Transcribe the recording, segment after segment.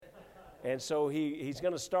And so he's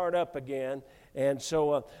going to start up again. And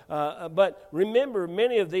so, but remember,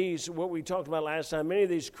 many of these, what we talked about last time, many of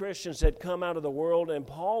these Christians had come out of the world, and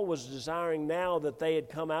Paul was desiring now that they had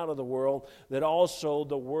come out of the world, that also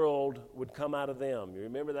the world would come out of them. You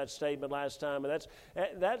remember that statement last time? And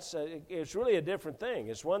that's it's really a different thing.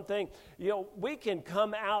 It's one thing, we can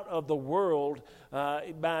come out of the world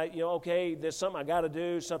by, okay, there's something I got to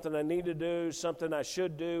do, something I need to do, something I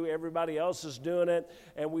should do, everybody else is doing it,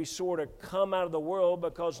 and we sort of come out of the world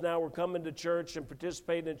because now we're coming to church and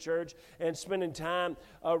participating in church and spending time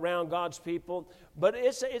around God's people. But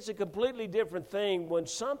it's a completely different thing when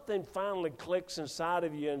something finally clicks inside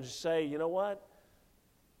of you and you say, you know what?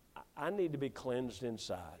 I need to be cleansed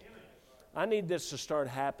inside. I need this to start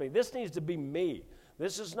happening. This needs to be me.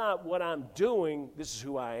 This is not what I'm doing. This is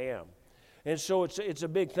who I am. And so it's a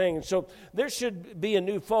big thing. And so there should be a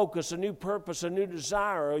new focus, a new purpose, a new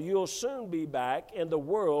desire, or you'll soon be back in the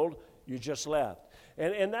world you just left.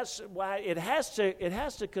 And that's why it has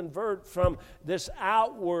to convert from this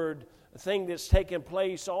outward thing that's taking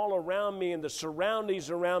place all around me and the surroundings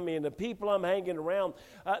around me and the people I'm hanging around.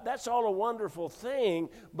 That's all a wonderful thing,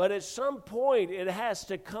 but at some point it has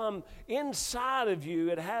to come inside of you.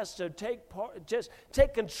 It has to just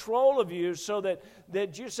take control of you so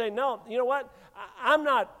that you say, no, you know what? I'm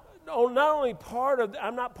not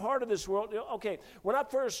part of this world. Okay, when I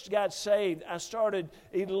first got saved, I started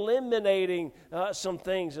eliminating some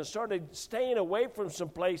things and started staying away from some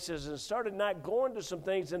places and started not going to some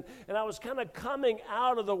things. And I was kind of coming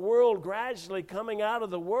out of the world, gradually coming out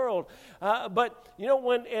of the world. But,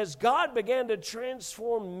 as God began to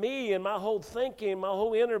transform me and my whole thinking, my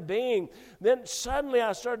whole inner being, then suddenly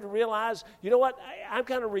I started to realize, you know what, I'm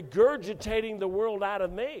kind of regurgitating the world out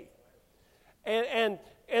of me.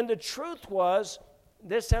 And the truth was,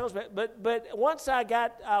 this sounds bad, but once I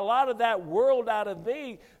got a lot of that world out of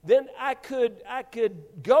me, then I could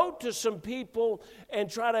go to some people and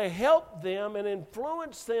try to help them and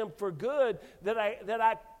influence them for good that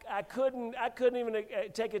I couldn't even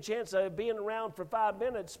take a chance of being around for 5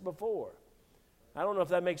 minutes before. I don't know if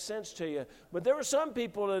that makes sense to you, but there were some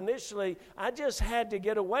people that initially I just had to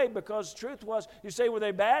get away because the truth was, you say, were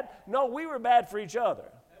they bad? No, we were bad for each other.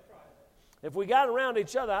 If we got around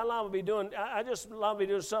each other, I just allow me to be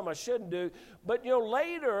doing something I shouldn't do. But,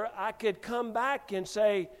 later I could come back and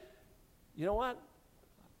say, you know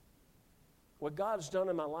what God's done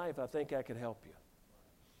in my life, I think I could help you.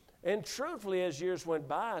 And truthfully, as years went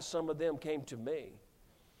by, some of them came to me.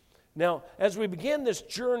 Now, as we begin this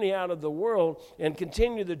journey out of the world and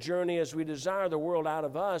continue the journey as we desire the world out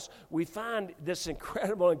of us, we find this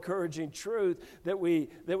incredible, encouraging truth that we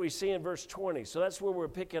see in verse 20. So that's where we're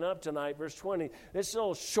picking up tonight, verse 20. This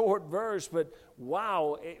little short verse, but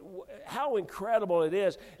wow, how incredible it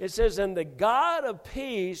is. It says, and the God of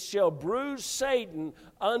peace shall bruise Satan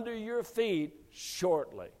under your feet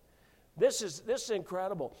shortly. This is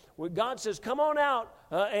incredible. When God says, come on out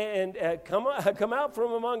and come out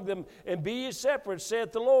from among them and be ye separate,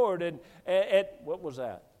 saith the Lord. And what was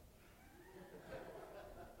that?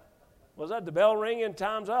 Was that the bell ringing?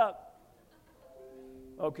 Time's up.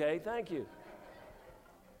 Okay, thank you.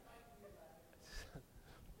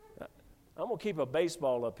 I'm going to keep a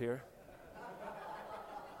baseball up here.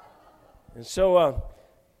 And so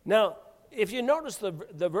now, if you notice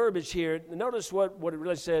the verbiage here, notice what it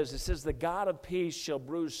really says. It says, the God of peace shall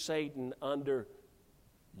bruise Satan under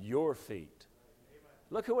your feet.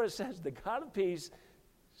 Look at what it says. The God of peace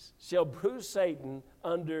shall bruise Satan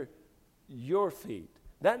under your feet.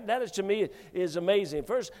 That is, to me, is amazing.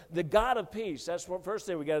 First, the God of peace. That's the first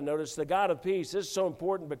thing we got to notice. The God of peace. This is so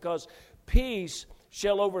important because peace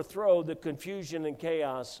shall overthrow the confusion and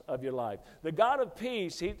chaos of your life. The God of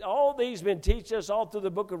peace, all these been teaching us all through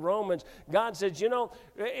the book of Romans. God says,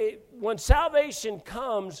 when salvation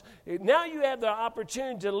comes, now you have the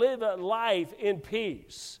opportunity to live a life in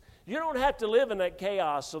peace. You don't have to live in that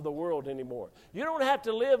chaos of the world anymore. You don't have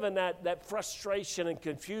to live in that frustration and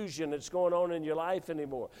confusion that's going on in your life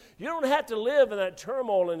anymore. You don't have to live in that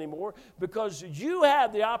turmoil anymore because you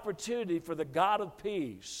have the opportunity for the God of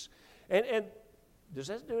peace. And does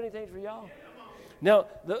that do anything for y'all? Now,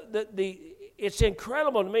 it's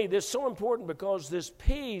incredible to me. This is so important because this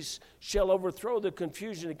peace shall overthrow the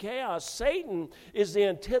confusion and chaos. Satan is the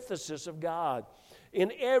antithesis of God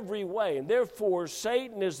in every way. And therefore,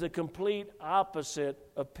 Satan is the complete opposite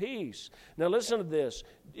of peace. Now, listen to this.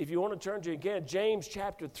 If you want to turn to, again, James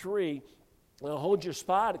chapter 3. Now, hold your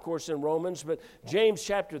spot, of course, in Romans. But James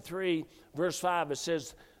chapter 3, verse 5, it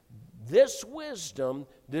says, this wisdom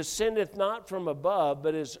descendeth not from above,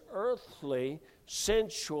 but is earthly,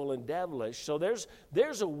 sensual, and devilish. So there's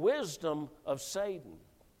a wisdom of Satan.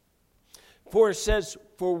 For it says,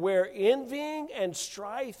 for where envying and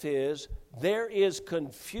strife is, there is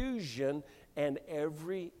confusion and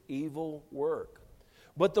every evil work.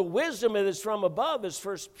 But the wisdom that is from above is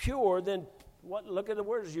first pure, then, look at the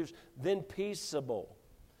words used, then peaceable,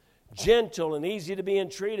 gentle and easy to be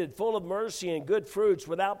entreated, full of mercy and good fruits,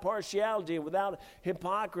 without partiality and without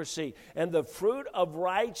hypocrisy. And the fruit of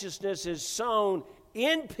righteousness is sown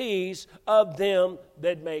in peace of them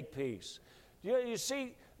that make peace. You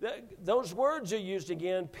see, those words are used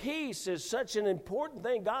again. Peace is such an important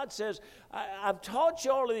thing. God says, I've taught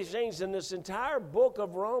you all of these things in this entire book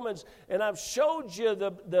of Romans, and I've showed you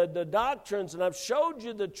the doctrines, and I've showed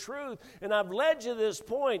you the truth, and I've led you to this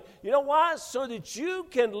point. You know why? So that you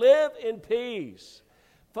can live in peace.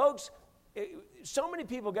 Folks, so many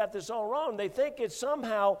people got this all wrong. They think it's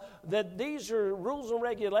somehow that these are rules and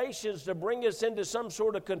regulations to bring us into some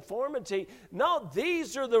sort of conformity. No,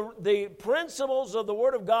 these are the principles of the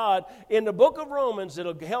Word of God in the book of Romans that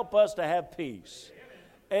will help us to have peace.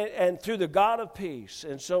 And through the God of peace.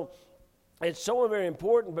 And so it's so very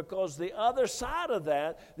important, because the other side of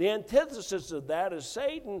that, the antithesis of that, is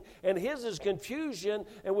Satan, and his is confusion,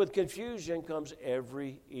 and with confusion comes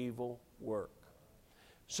every evil work.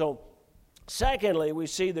 So, secondly, we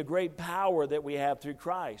see the great power that we have through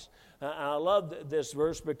Christ. I love this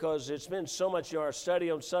verse because it's been so much, our study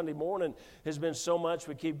on Sunday morning has been so much.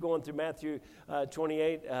 We keep going through Matthew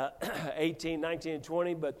 28, 18, 19, and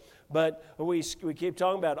 20, but we keep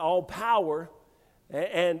talking about all power,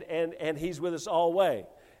 and he's with us always.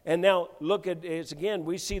 And now look at it again.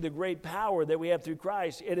 We see the great power that we have through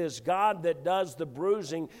Christ. It is God that does the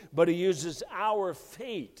bruising, but he uses our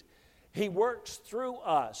feet. He works through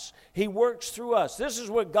us. He works through us. This is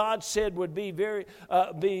what God said would be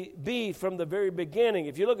from the very beginning.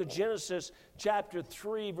 If you look at Genesis chapter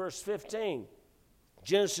 3, verse 15.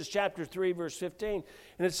 Genesis chapter 3, verse 15.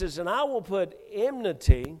 And it says, and I will put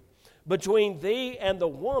enmity between thee and the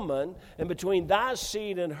woman, and between thy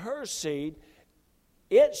seed and her seed.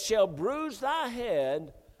 It shall bruise thy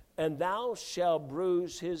head, and thou shalt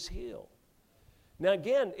bruise his heel. Now,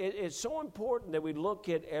 again, it's so important that we look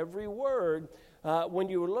at every word. When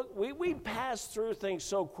you look, we pass through things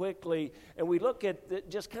so quickly, and we look at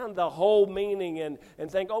just kind of the whole meaning and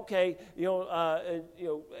think, okay,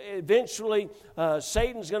 eventually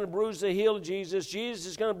Satan's going to bruise the heel of Jesus. Jesus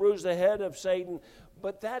is going to bruise the head of Satan.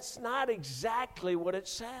 But that's not exactly what it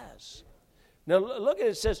says. Now, look at it.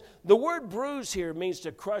 It says the word bruise here means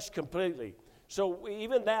to crush completely. So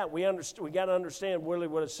even that, we got to understand really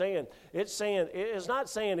what it's saying. It's not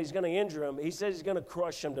saying he's going to injure him. He says he's going to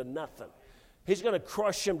crush him to nothing. He's going to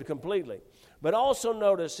crush him completely. But also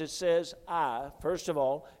notice it says, first of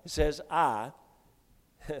all, it says, I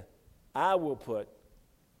will put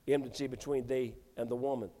enmity between thee and the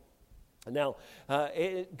woman. Now,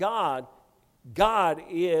 God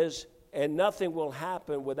is, and nothing will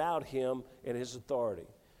happen without him and his authority.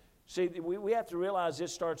 See, we have to realize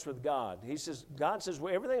this starts with God. God says,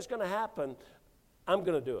 well, everything's going to happen, I'm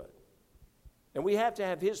going to do it. And we have to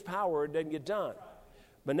have his power, it doesn't get done.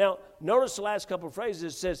 But now, notice the last couple of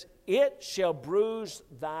phrases. It says, it shall bruise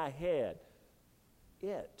thy head.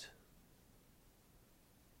 It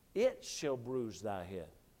shall bruise thy head.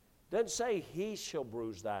 It doesn't say he shall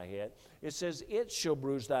bruise thy head. It says it shall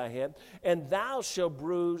bruise thy head, and thou shalt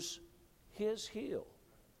bruise his heel.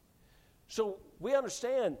 So we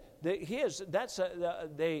understand that that's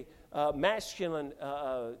the masculine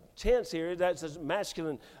tense here. That's a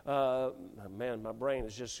masculine. Man, my brain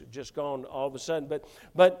is just gone all of a sudden.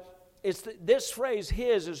 But it's this phrase,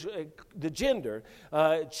 his, is the gender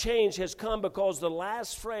change has come because the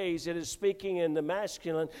last phrase it is speaking in the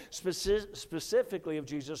masculine, specifically of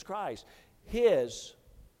Jesus Christ. His.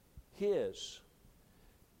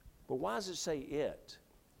 But why does it say it?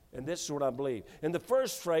 And this is what I believe. In the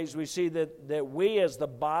first phrase, we see that we as the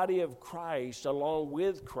body of Christ, along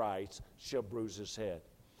with Christ, shall bruise his head.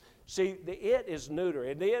 See, the it is neuter,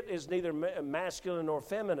 and it is neither masculine nor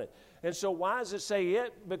feminine. And so why does it say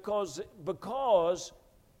it? Because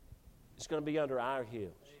it's going to be under our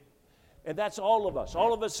heels. And that's all of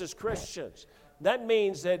us as Christians. That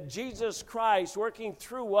means that Jesus Christ, working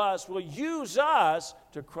through us, will use us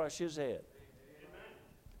to crush his head.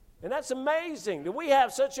 And that's amazing that we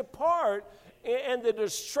have such a part in the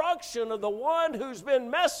destruction of the one who's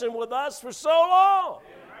been messing with us for so long.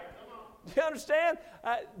 Do you understand?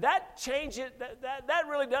 That changes. That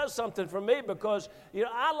really does something for me because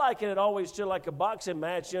I liken it always to like a boxing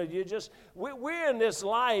match. We're in this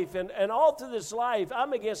life, and all through this life,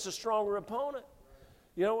 I'm against a stronger opponent.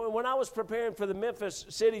 When I was preparing for the Memphis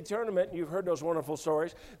City tournament, and you've heard those wonderful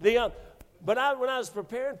stories. But when I was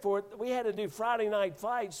preparing for it, we had to do Friday night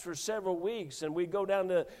fights for several weeks, and we'd go down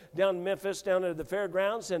to Memphis, down to the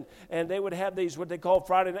fairgrounds, and they would have these, what they call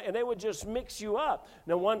Friday night, and they would just mix you up.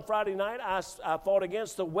 Now, one Friday night, I fought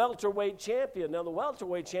against the welterweight champion. Now, the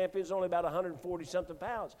welterweight champion is only about 140-something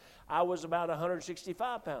pounds. I was about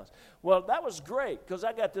 165 pounds. Well, that was great, because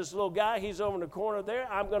I got this little guy. He's over in the corner there.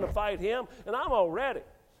 I'm going to fight him, and I'm all ready.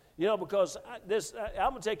 Because I'm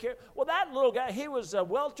going to take care. Well, that little guy, he was a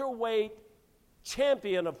welterweight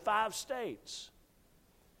champion of 5 states.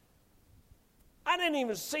 I didn't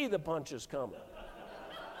even see the punches coming.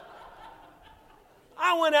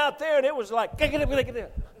 I went out there and it was like, get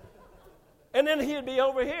it. And then he'd be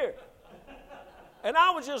over here. And I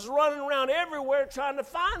was just running around everywhere trying to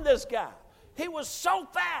find this guy. He was so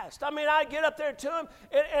fast. I mean, I'd get up there to him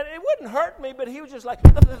and it wouldn't hurt me, but he was just like,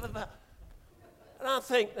 and I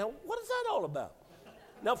think, now, what is that all about?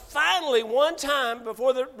 Now, finally, one time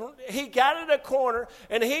before he got in a corner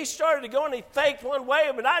and he started to go and he faked one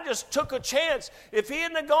way, but I just took a chance. If he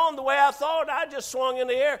hadn't gone the way I thought, I just swung in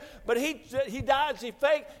the air. But he dodged, he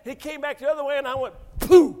faked, he came back the other way, and I went,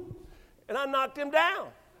 pooh, and I knocked him down.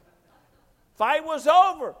 Fight was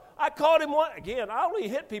over. I caught him one. Again, I only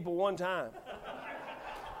hit people one time.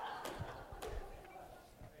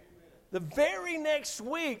 The very next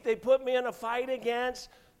week, they put me in a fight against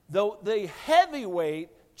the heavyweight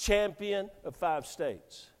champion of 5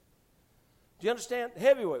 states. Do you understand?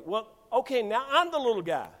 Heavyweight. Well, okay, now I'm the little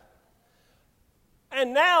guy.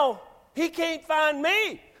 And now he can't find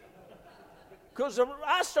me. Because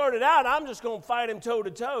I started out, I'm just going to fight him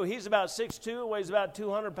toe-to-toe. He's about 6'2", weighs about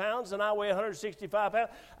 200 pounds, and I weigh 165 pounds.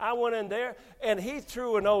 I went in there, and he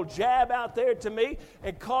threw an old jab out there to me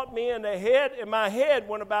and caught me in the head, and my head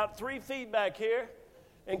went about 3 feet back here.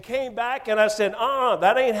 And came back, and I said,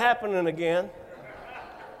 that ain't happening again.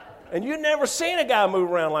 And you never seen a guy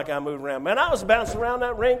move around like I moved around. Man, I was bouncing around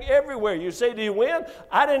that ring everywhere. You say, do you win?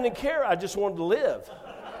 I didn't care. I just wanted to live.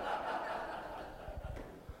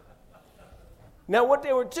 Now, what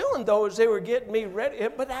they were doing, though, is they were getting me ready.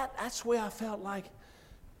 But that's the way I felt like,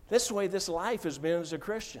 this is the way this life has been as a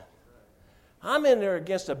Christian. I'm in there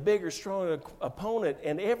against a bigger, stronger opponent,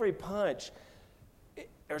 and every punch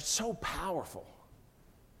is so powerful.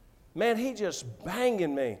 Man, he just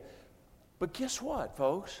banging me. But guess what,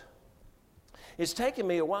 folks? It's taken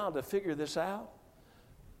me a while to figure this out,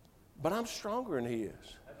 but I'm stronger than he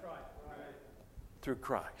is. That's right. Through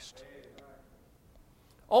Christ.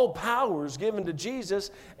 All power is given to Jesus,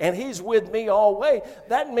 and he's with me all way.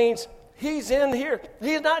 That means he's in here.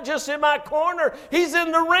 He's not just in my corner. He's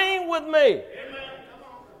in the ring with me. Amen.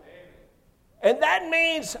 And that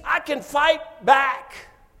means I can fight back.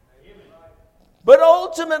 But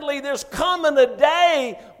ultimately, there's coming a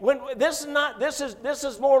day when this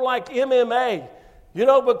is more like MMA,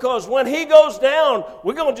 because when he goes down,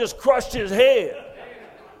 we're going to just crush his head.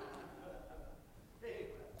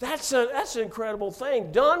 That's an incredible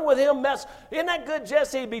thing. Done with him Isn't that good,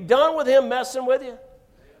 Jesse? Be done with him messing with you.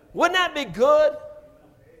 Wouldn't that be good?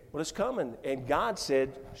 Well, it's coming, and God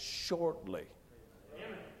said shortly.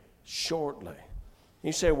 Shortly.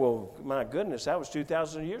 You say, well, my goodness, that was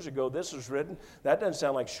 2,000 years ago. This was written. That doesn't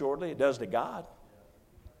sound like shortly. It does to God.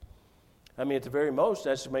 I mean, at the very most,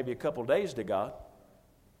 that's maybe a couple days to God.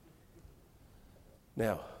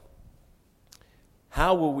 Now,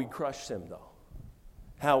 how will we crush them, though?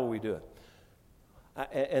 How will we do it?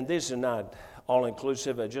 And these are not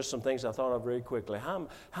all-inclusive. Just some things I thought of very quickly. How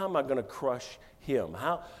am I going to crush him?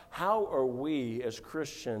 How are we as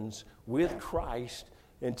Christians with Christ,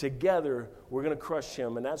 and together we're going to crush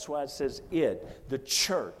him? And that's why it says the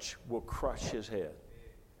church will crush his head.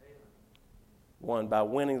 One, by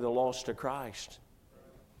winning the lost to Christ.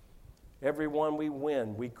 Every one we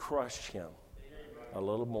win, we crush him a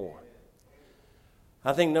little more.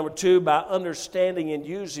 I think number 2, by understanding and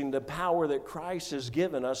using the power that Christ has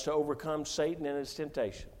given us to overcome Satan and his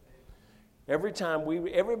temptation.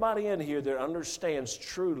 Everybody in here that understands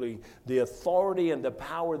truly the authority and the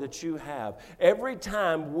power that you have, every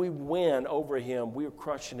time we win over him, we're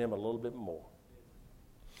crushing him a little bit more.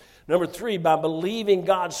 Number 3, by believing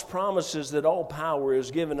God's promises that all power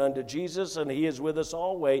is given unto Jesus and he is with us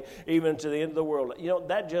always, even to the end of the world.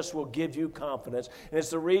 That just will give you confidence. And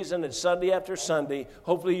it's the reason that Sunday after Sunday,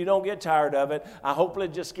 hopefully you don't get tired of it. I hope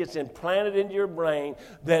it just gets implanted into your brain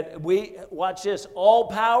that watch this, all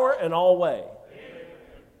power and all way.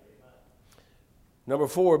 Number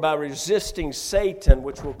 4, by resisting Satan,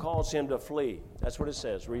 which will cause him to flee. That's what it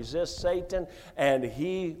says. Resist Satan and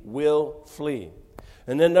he will flee.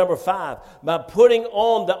 And then number 5, by putting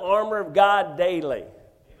on the armor of God daily.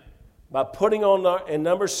 By putting on, and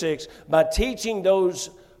number 6, by teaching those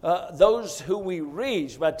those who we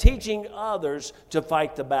reach, by teaching others to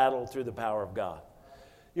fight the battle through the power of God.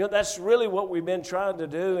 You know, that's really what we've been trying to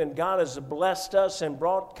do, and God has blessed us and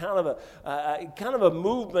brought kind of a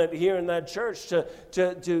movement here in that church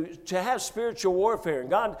to have spiritual warfare. And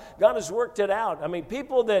God has worked it out. I mean,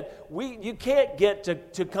 people that you can't get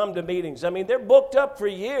to come to meetings. I mean, they're booked up for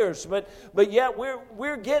years, but yet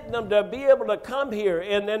we're getting them to be able to come here,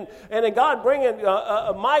 and then God bringing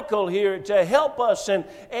Michael here to help us, and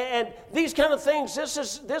these kind of things.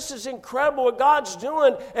 This is incredible what God's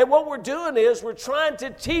doing, and what we're doing is we're trying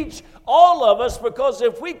to teach all of us, because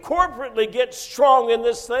if we corporately get strong in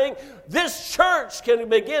this thing, this church can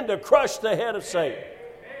begin to crush the head of Satan.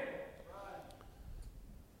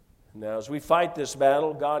 Now, as we fight this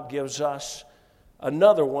battle, God gives us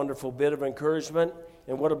another wonderful bit of encouragement,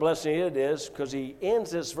 and what a blessing it is, because he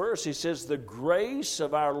ends this verse, he says, "The grace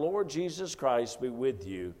of our Lord Jesus Christ be with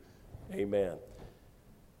you. Amen."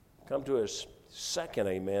 Come to us. Second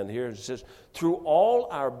amen here. It says, through all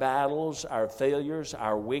our battles, our failures,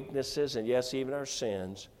 our weaknesses, and yes, even our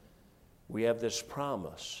sins, we have this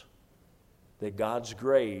promise that God's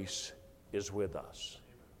grace is with us.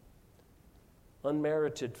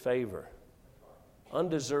 Unmerited favor,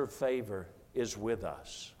 undeserved favor is with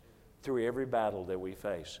us through every battle that we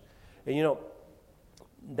face. And you know,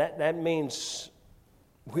 that means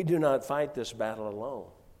we do not fight this battle alone,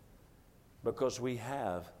 because we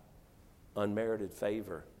have unmerited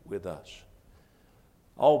favor with us.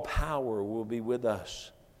 All power will be with us.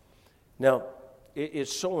 Now,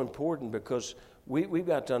 it's so important, because we've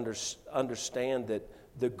got to understand that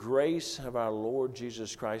the grace of our Lord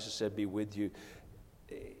Jesus Christ has said, be with you.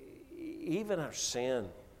 Even our sin,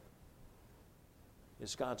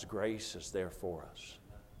 it's God's grace is there for us.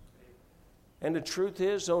 And the truth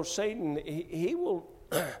is, though, Satan, he will...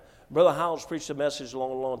 Brother Howells preached a message a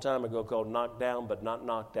long time ago called "Knocked Down but Not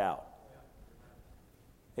Knocked Out."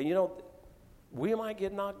 And you know, we might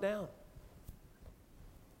get knocked down.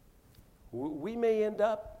 We may end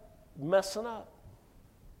up messing up.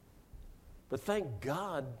 But thank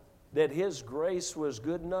God that His grace was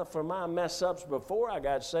good enough for my mess-ups before I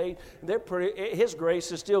got saved. His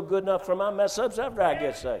grace is still good enough for my mess-ups after I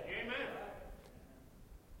get saved. Amen.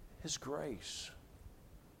 His grace.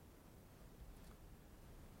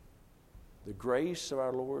 The grace of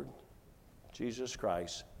our Lord Jesus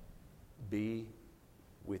Christ be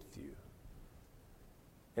with you.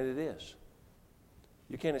 And it is.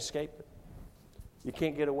 You can't escape it. You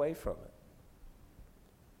can't get away from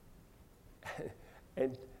it.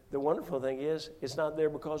 And the wonderful thing is, it's not there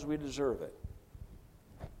because we deserve it.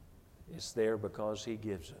 It's there because He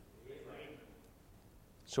gives it.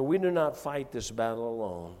 So we do not fight this battle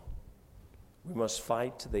alone. We must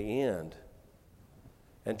fight to the end.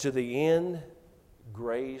 And to the end,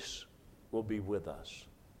 grace will be with us.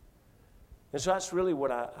 And so that's really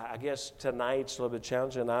what I guess tonight's a little bit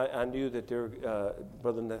challenging. I knew that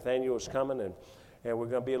Brother Nathaniel was coming, and we're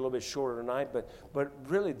going to be a little bit shorter tonight. But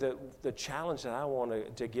really the challenge that I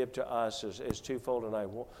want to give to us is twofold tonight.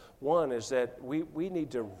 One is that we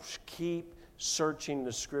need to keep searching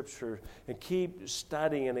the Scripture and keep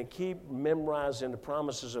studying and keep memorizing the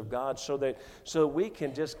promises of God, so we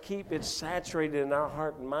can just keep it saturated in our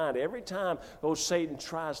heart and mind. Every time Satan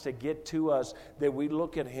tries to get to us, that we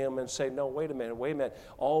look at him and say, no, wait a minute,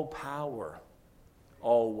 all power,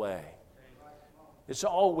 all way. It's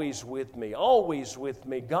always with me, always with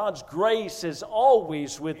me. God's grace is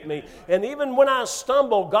always with me. And even when I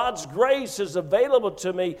stumble, God's grace is available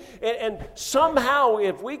to me. And somehow,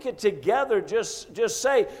 if we could together just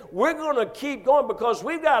say, we're going to keep going because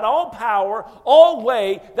we've got all power, all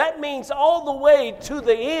way. That means all the way to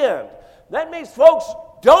the end. That means, folks,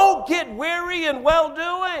 don't get weary in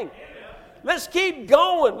well-doing. Let's keep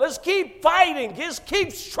going. Let's keep fighting. Just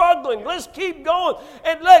keep struggling. Let's keep going.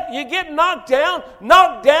 And look, you get knocked down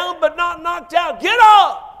but not knocked out. Get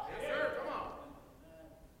up. Yes, sir. Come on.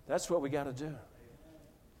 That's what we got to do.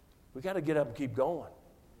 We got to get up and keep going.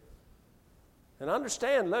 And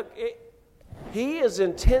understand, look, Satan's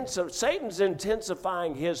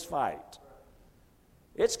intensifying his fight.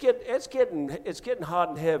 It's getting hot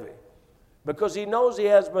and heavy, because he knows he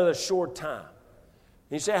has but a short time.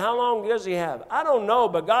 You say, how long does he have? I don't know,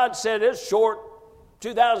 but God said it's short.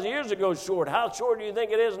 2,000 years ago, short. How short do you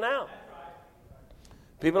think it is now?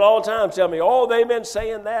 People all the time tell me, they've been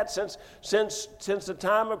saying that since the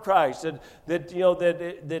time of Christ.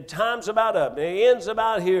 That time's about up, and the end's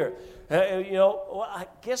about here.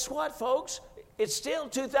 Guess what, folks? It's still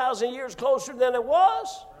 2,000 years closer than it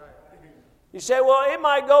was. You say, well, it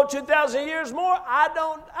might go 2,000 years more. I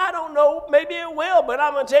don't know. Maybe it will, but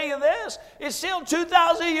I'm going to tell you this. It's still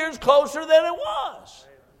 2,000 years closer than it was.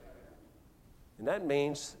 And that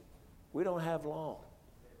means we don't have long.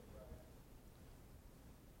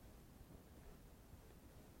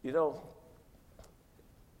 You know,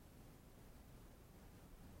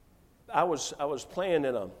 I was playing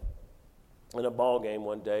in a ball game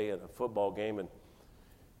one day, in a football game, and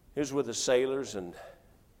it was with the Sailors, and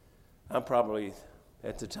I'm probably,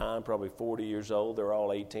 at the time, probably 40 years old. They're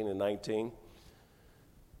all 18 and 19.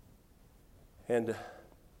 And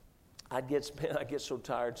I get so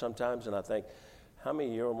tired sometimes, and I think, how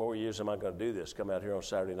many more years am I going to do this? Come out here on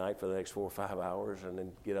Saturday night for the next 4 or 5 hours, and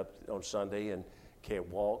then get up on Sunday and can't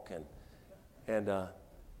walk.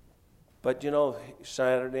 But you know,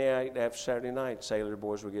 Saturday night after Saturday night, Sailor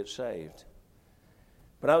boys would get saved.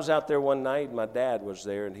 But I was out there one night, and my dad was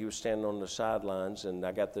there, and he was standing on the sidelines, and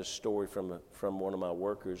I got this story from one of my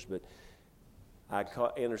workers. But I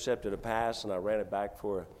intercepted a pass, and I ran it back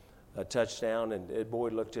for a touchdown, and the boy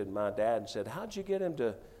looked at my dad and said, how'd you get him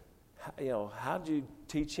to, how'd you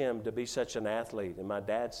teach him to be such an athlete? And my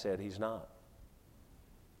dad said, he's not.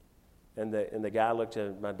 And the guy looked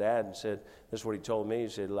at my dad and said, this is what he told me. He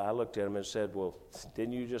said, I looked at him and said, well,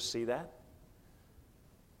 didn't you just see that?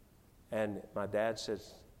 And my dad said,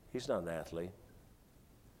 he's not an athlete.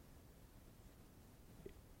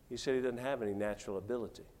 He said he doesn't have any natural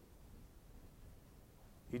ability.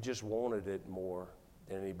 He just wanted it more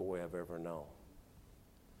than any boy I've ever known.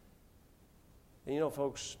 And you know,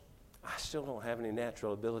 folks, I still don't have any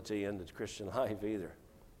natural ability in the Christian life either.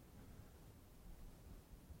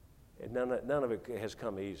 And none of it has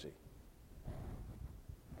come easy.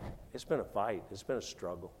 It's been a fight. It's been a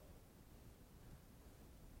struggle.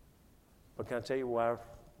 But can I tell you why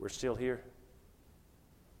we're still here?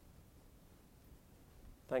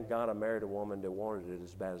 Thank God I married a woman that wanted it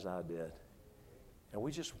as bad as I did. And I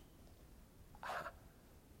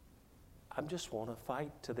just want to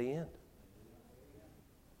fight to the end.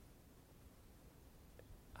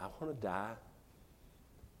 I want to die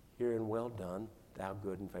hearing, well done, thou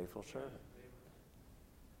good and faithful servant.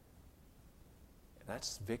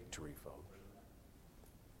 That's victory, folks.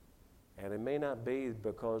 And it may not be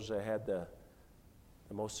because they had the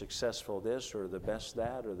most successful this or the best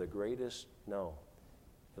that or the greatest. No.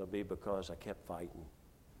 It'll be because I kept fighting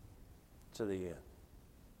to the end.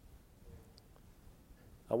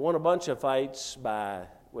 I won a bunch of fights by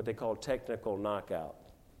what they call technical knockout.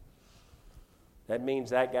 That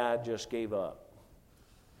means that guy just gave up.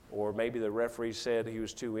 Or maybe the referee said he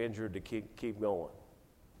was too injured to keep going.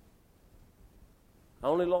 I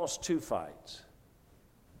only lost 2 fights,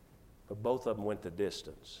 but both of them went the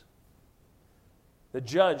distance. The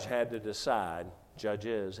judges had to decide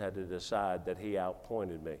that he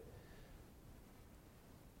outpointed me.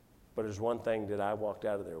 But there's one thing that I walked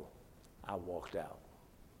out of there. I walked out.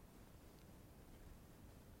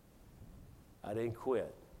 I didn't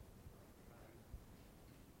quit.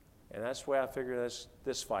 And that's where I figure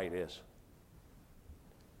this fight is.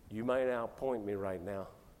 You might outpoint me right now,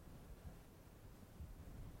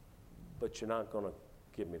 but you're not going to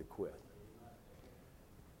get me to quit.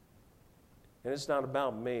 And it's not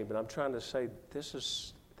about me, but I'm trying to say this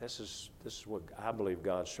is what I believe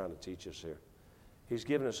God's trying to teach us here. He's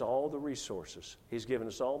given us all the resources. He's given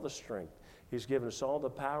us all the strength. He's given us all the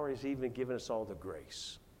power. He's even given us all the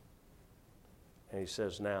grace. And he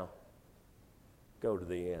says, now, go to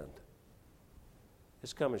the end.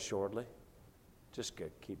 It's coming shortly. Just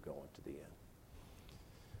keep going to the end.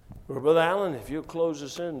 Well, Brother Allen, if you'll close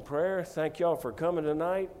us in prayer, thank y'all for coming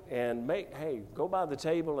tonight. And go by the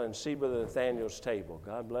table and see Brother Nathaniel's table.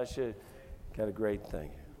 God bless you. Got a great thing.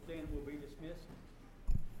 Stand will be dismissed.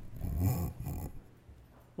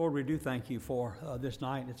 Lord, we do thank you for this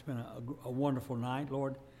night. It's been a wonderful night,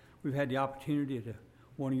 Lord. We've had the opportunity to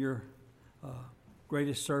one of your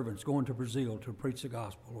greatest servants going to Brazil to preach the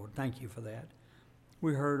gospel, Lord. Thank you for that.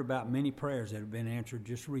 We heard about many prayers that have been answered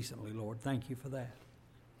just recently, Lord. Thank you for that.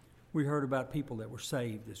 We heard about people that were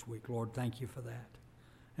saved this week, Lord. Thank you for that.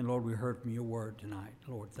 And Lord, we heard from your word tonight.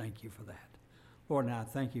 Lord, thank you for that. Lord, now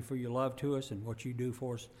thank you for your love to us and what you do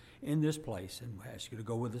for us in this place. And we ask you to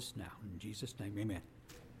go with us now. In Jesus' name, amen.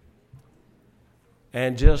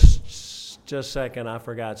 And just a second, I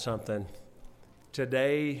forgot something.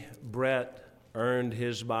 Today, Brett earned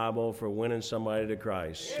his Bible for winning somebody to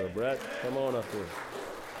Christ. So, Brett, come on up here.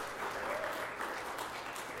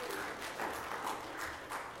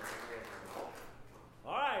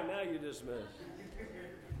 All right, now you're dismissed.